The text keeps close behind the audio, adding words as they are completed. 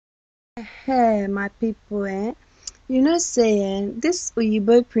Hey, my people, you know, say, this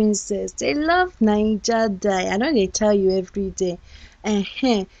Oyibo princess, they love Naija die. I know they tell you every day.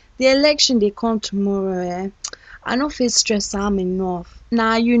 The election they come tomorrow, I no fit stress am enough.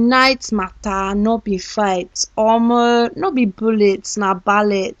 Na unite matter, no be fight. No be bullets, na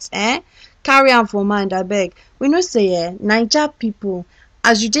ballot, Carry am for mind, abeg. We know say, Naija people,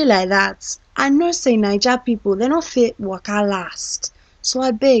 as you dey like that, I know say Naija people, they no fit waka last. So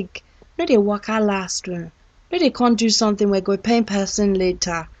abeg, no dey waka last o. No dey come do something wey go pain person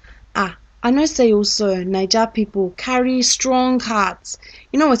later. I know say also Naija people carry strong hearts.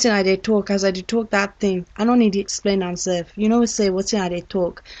 You know wetin I dey talk as I dey talk that thing. I no need to explain am sef. You know say wetin I dey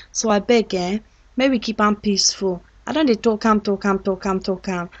talk. So abeg make we keep am peaceful. I don dey talk am.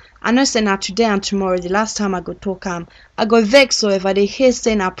 I know say na today and tomorrow the last time I go talk am. I go vex so if I dey hear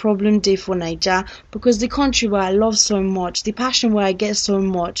say na problem dey for Naija because the country wey I love so much, the passion wey I get so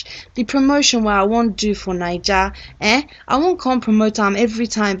much, the promotion wey I wan do for Naija, I wan come promote am every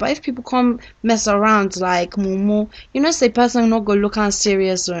time. But if people come mess around like mumu, you know say person no go look am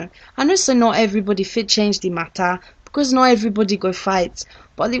serious o. I know say not everybody fit change the matter because not everybody go fight.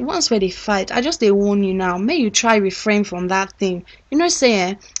 But the ones where they fight, I just dey warn you now. May you try refrain from that thing. You know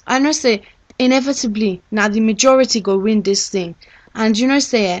say I know say inevitably now the majority go win this thing. And you know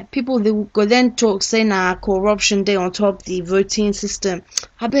say people they go then talk say na corruption dey on top the voting system.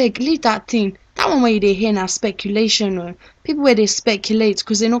 Abeg leave that thing. That one where they hear na speculation o. People where they speculate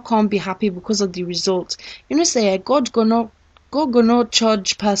because they no can't be happy because of the result. You know say God go not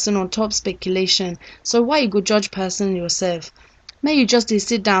judge person on top speculation. So why you go judge person yourself? May you just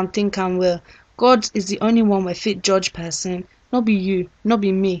sit down think am well. God is the only one wey fit judge person. No be you, no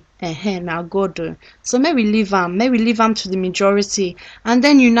be me. Now God o. So may we leave am to the majority and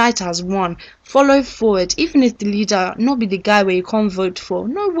then unite as one. Follow forward. Even if the leader no be the guy where you can't vote for,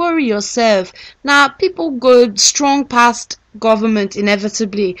 no worry yourself. Now people go strong past government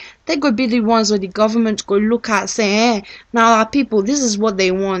inevitably. They go be the ones where the government go look at say, now our people, this is what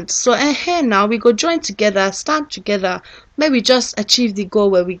they want. So now we go join together, stand together. May we just achieve the goal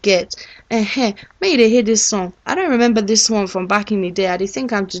where we get. May they hear this song. I don't remember this one from back in the day. I dey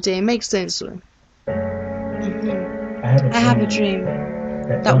think I'm today. It makes sense. So. I have a dream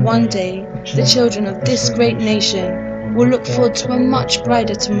that one day the children of this great nation will look forward to a much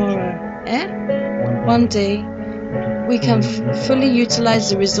brighter tomorrow. One day we can fully utilize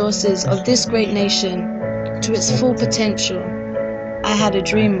the resources of this great nation to its full potential. I had a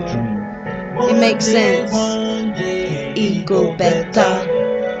dream. It makes sense. It go better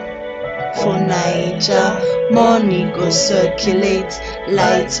for Naija. Money go circulate,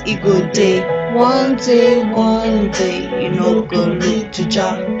 light it go day. One day, you know go look to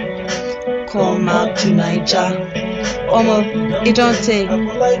Jah. Come out to Naija. It don't take.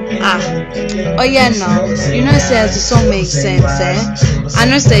 Oh yeah, now you know say as the song makes sense, I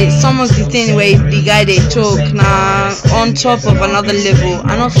know say some of the thing where the guy they talk now on top of another level.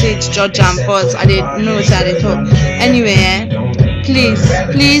 I don't fit judge am, but I didn't know say they talk. Anyway,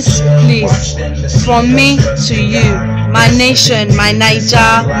 please, from me to you, my nation, my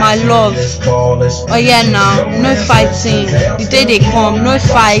Naija, my love. Oh yeah, now no fighting. The day they come, no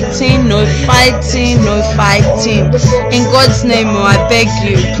fighting. In God's name, I beg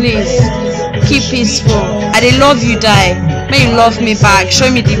you, please keep peaceful. I dey love you, die. May you love me back.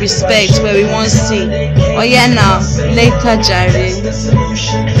 Show me the respect where we want to see. Oh yeah, now later, Jare.